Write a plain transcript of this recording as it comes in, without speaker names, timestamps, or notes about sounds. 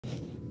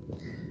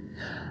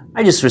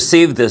I just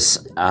received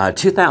this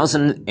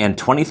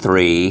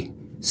 2023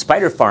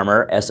 Spider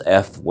Farmer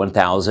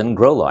SF1000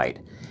 grow light.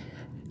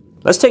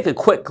 Let's take a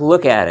quick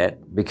look at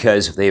it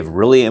because they've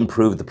really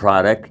improved the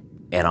product,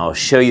 and I'll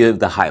show you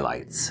the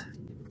highlights.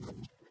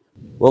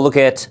 We'll look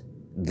at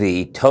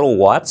the total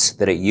watts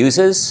that it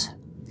uses,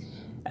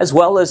 as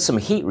well as some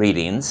heat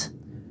readings,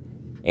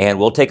 and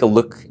we'll take a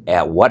look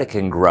at what it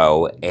can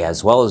grow,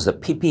 as well as the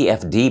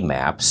PPFD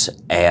maps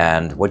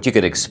and what you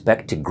could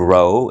expect to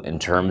grow in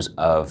terms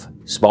of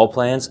small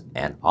plants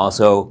and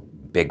also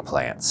big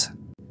plants.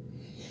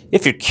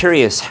 If you're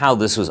curious how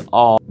this was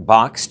all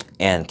boxed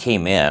and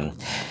came in,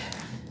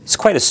 it's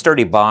quite a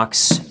sturdy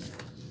box.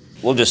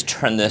 We'll just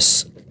turn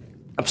this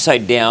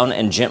upside down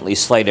and gently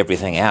slide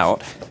everything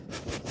out.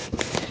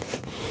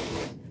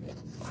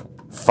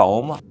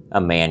 Foam,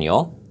 a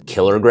manual,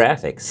 killer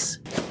graphics.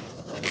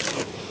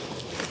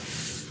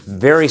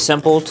 Very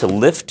simple to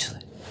lift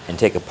and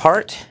take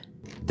apart.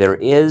 There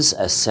is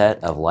a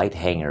set of light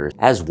hangers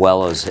as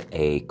well as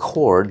a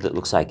cord that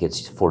looks like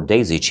it's for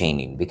daisy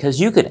chaining, because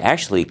you could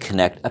actually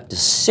connect up to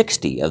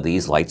 60 of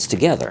these lights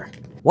together.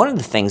 One of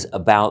the things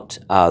about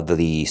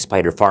the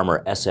Spider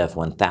Farmer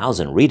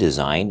SF1000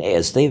 redesign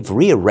is they've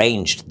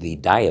rearranged the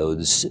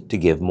diodes to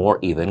give more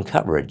even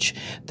coverage.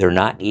 They're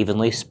not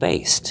evenly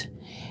spaced.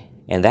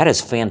 And that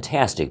is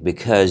fantastic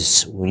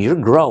because when you're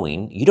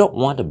growing, you don't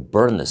want to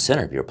burn the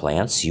center of your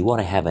plants. You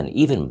want to have an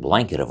even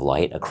blanket of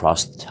light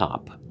across the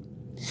top.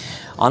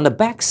 On the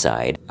back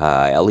side,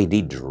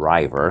 LED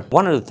driver.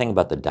 One other thing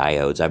about the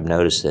diodes, I've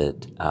noticed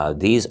that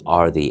these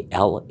are the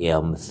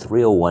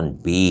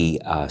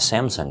LM301B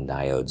Samsung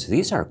diodes.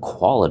 These are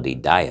quality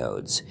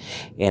diodes,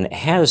 and it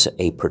has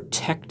a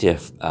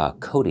protective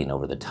coating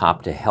over the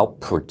top to help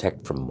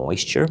protect from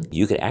moisture.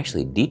 You could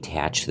actually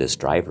detach this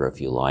driver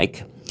if you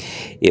like.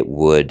 It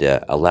would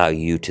allow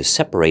you to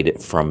separate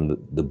it from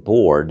the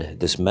board.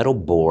 This metal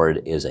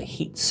board is a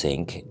heat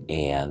sink,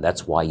 and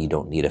that's why you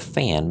don't need a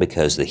fan,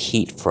 because the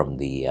heat from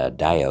the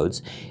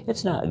diodes,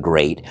 it's not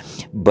great,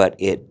 but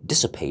it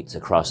dissipates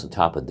across the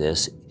top of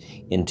this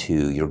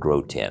into your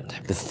grow tent.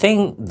 The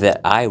thing that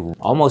I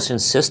almost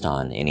insist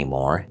on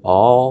anymore,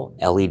 all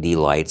LED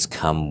lights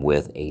come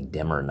with a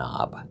dimmer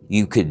knob.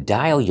 You could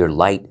dial your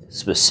light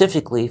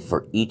specifically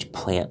for each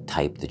plant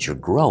type that you're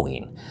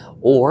growing,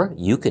 or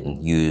you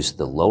can use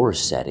the lower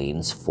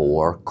settings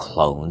for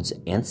clones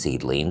and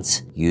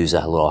seedlings, use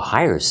a little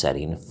higher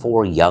setting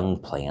for young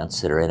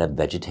plants that are in a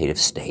vegetative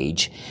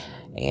stage,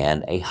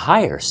 and a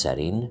higher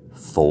setting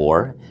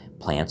for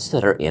plants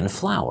that are in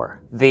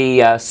flower.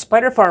 The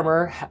Spider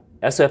Farmer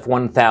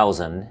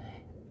SF1000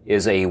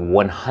 is a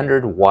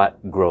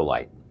 100-watt grow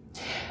light.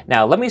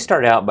 Now, let me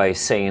start out by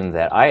saying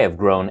that I have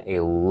grown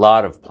a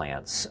lot of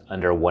plants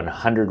under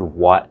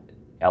 100-watt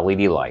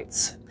LED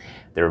lights.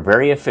 They're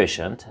very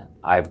efficient.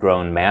 I've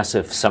grown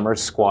massive summer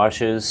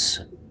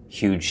squashes,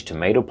 huge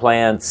tomato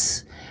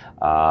plants,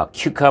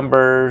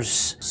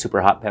 cucumbers,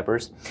 super hot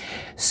peppers.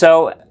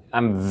 So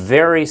I'm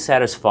very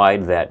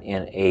satisfied that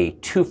in a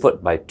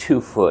 2-foot by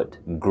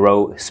 2-foot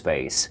grow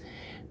space,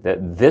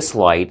 that this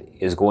light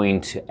is going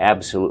to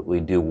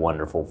absolutely do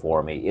wonderful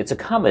for me. It's a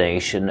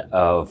combination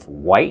of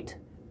white,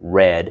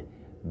 red,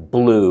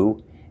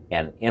 blue,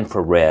 and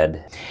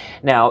infrared.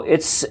 Now,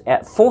 it's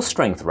at full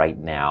strength right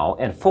now,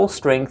 and full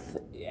strength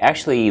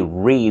actually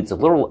reads a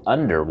little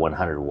under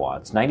 100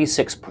 watts,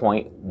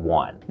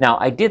 96.1. Now,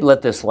 I did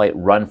let this light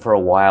run for a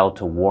while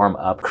to warm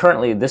up.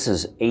 Currently, this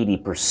is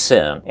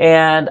 80%,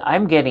 and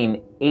I'm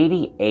getting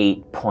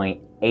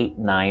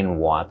 88.89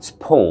 watts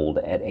pulled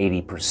at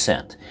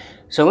 80%.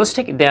 So let's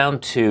take it down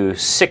to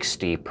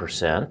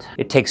 60%.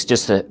 It takes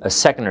just a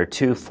second or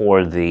two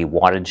for the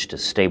wattage to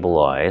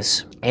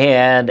stabilize.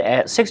 And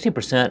at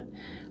 60%,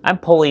 I'm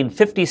pulling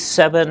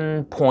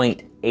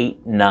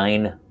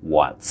 57.89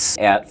 watts.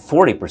 At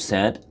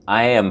 40%,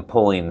 I am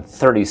pulling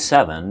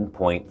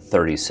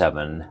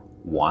 37.37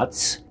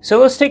 watts. So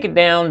let's take it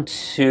down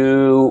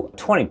to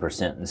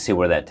 20% and see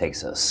where that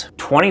takes us.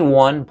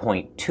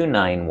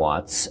 21.29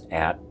 watts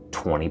at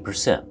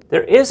 20%.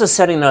 There is a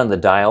setting on the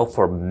dial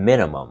for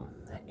minimum,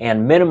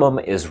 and minimum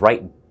is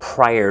right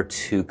prior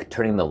to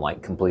turning the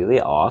light completely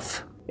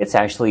off. It's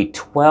actually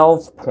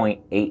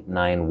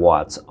 12.89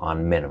 watts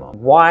on minimum.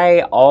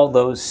 Why all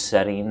those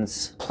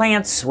settings?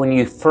 Plants, when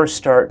you first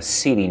start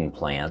seeding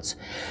plants,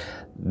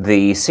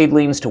 the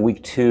seedlings to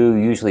week 2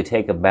 usually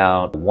take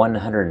about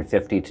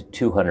 150 to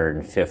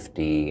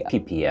 250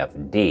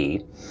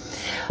 PPFD.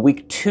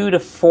 Week 2 to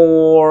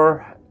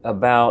 4,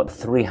 about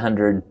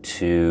 300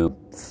 to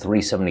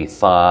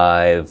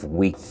 375,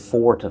 week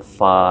 4 to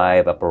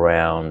 5 up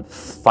around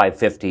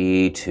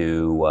 550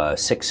 to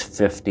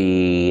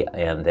 650,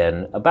 and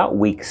then about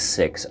week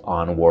 6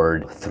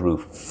 onward through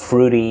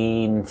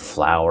fruiting,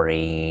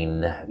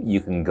 flowering, you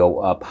can go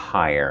up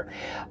higher.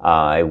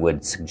 I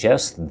would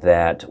suggest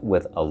that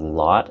with a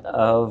lot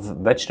of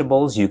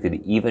vegetables, you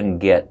could even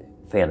get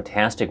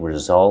fantastic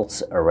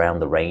results around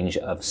the range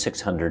of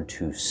 600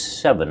 to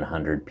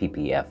 700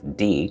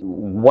 PPFD.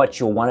 What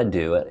you'll want to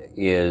do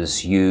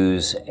is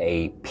use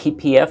a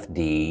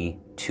PPFD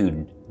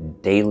to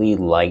Daily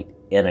Light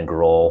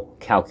Integral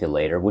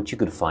Calculator, which you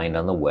could find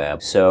on the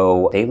web.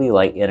 So Daily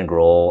Light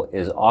Integral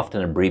is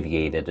often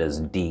abbreviated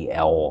as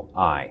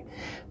DLI.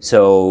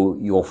 So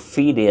you'll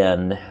feed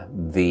in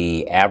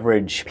the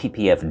average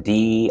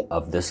PPFD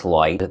of this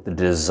light, the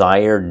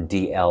desired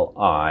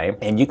DLI,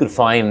 and you could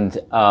find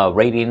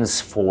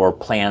ratings for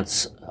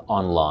plants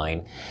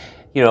online.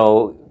 You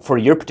know, for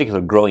your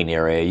particular growing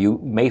area, you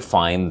may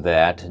find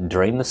that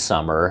during the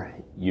summer,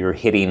 you're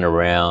hitting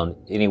around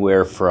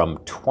anywhere from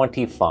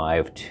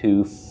 25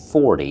 to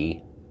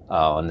 40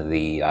 on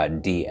the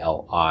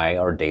DLI,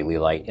 or Daily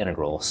Light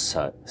Integral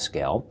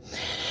scale.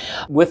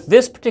 With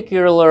this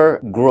particular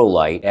grow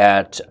light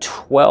at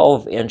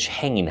 12-inch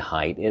hanging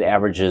height, it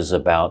averages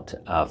about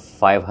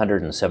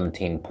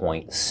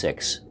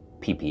 517.6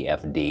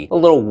 PPFD, a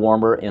little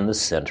warmer in the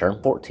center,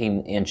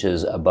 14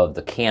 inches above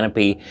the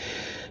canopy.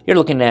 You're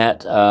looking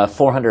at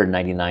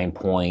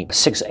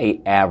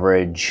 499.68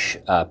 average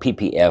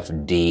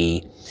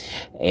PPFD,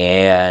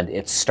 and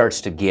it starts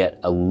to get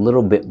a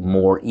little bit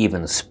more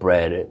even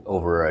spread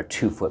over a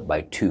 2-foot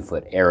by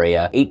 2-foot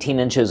area. 18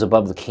 inches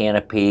above the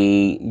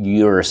canopy,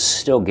 you're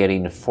still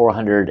getting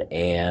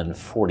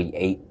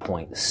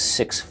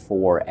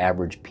 448.64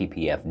 average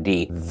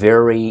PPFD,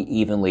 very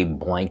evenly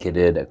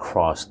blanketed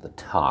across the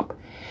top.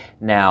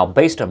 Now,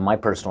 based on my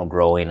personal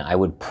growing, I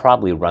would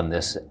probably run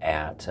this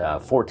at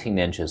 14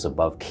 inches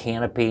above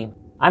canopy.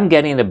 I'm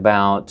getting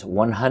about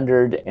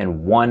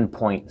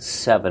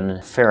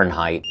 101.7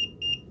 Fahrenheit,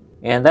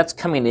 and that's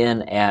coming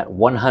in at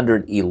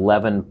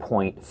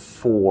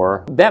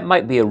 111.4. That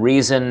might be a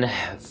reason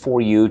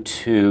for you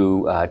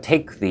to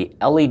take the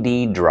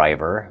LED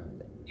driver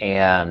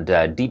and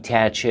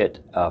detach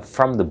it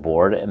from the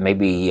board, and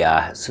maybe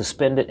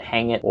suspend it,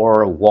 hang it,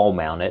 or wall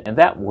mount it, and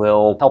that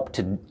will help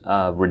to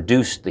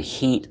reduce the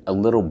heat a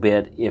little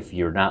bit if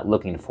you're not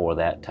looking for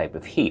that type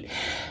of heat.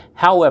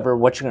 However,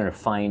 what you're going to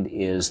find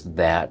is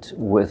that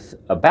with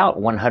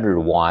about 100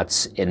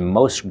 watts in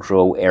most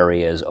grow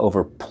areas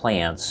over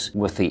plants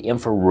with the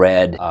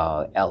infrared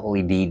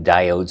LED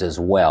diodes as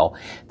well,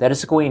 that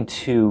is going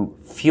to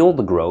fuel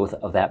the growth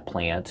of that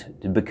plant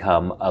to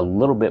become a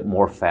little bit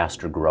more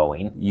faster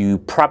growing. You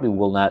probably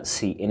will not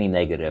see any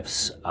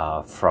negatives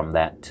from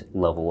that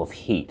level of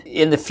heat.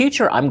 In the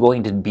future, I'm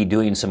going to be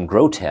doing some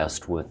grow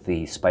tests with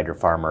the Spider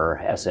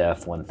Farmer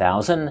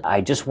SF1000.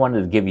 I just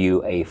wanted to give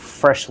you a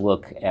fresh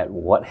look at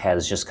what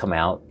has just come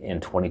out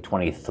in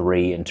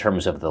 2023 in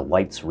terms of the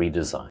lights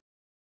redesign.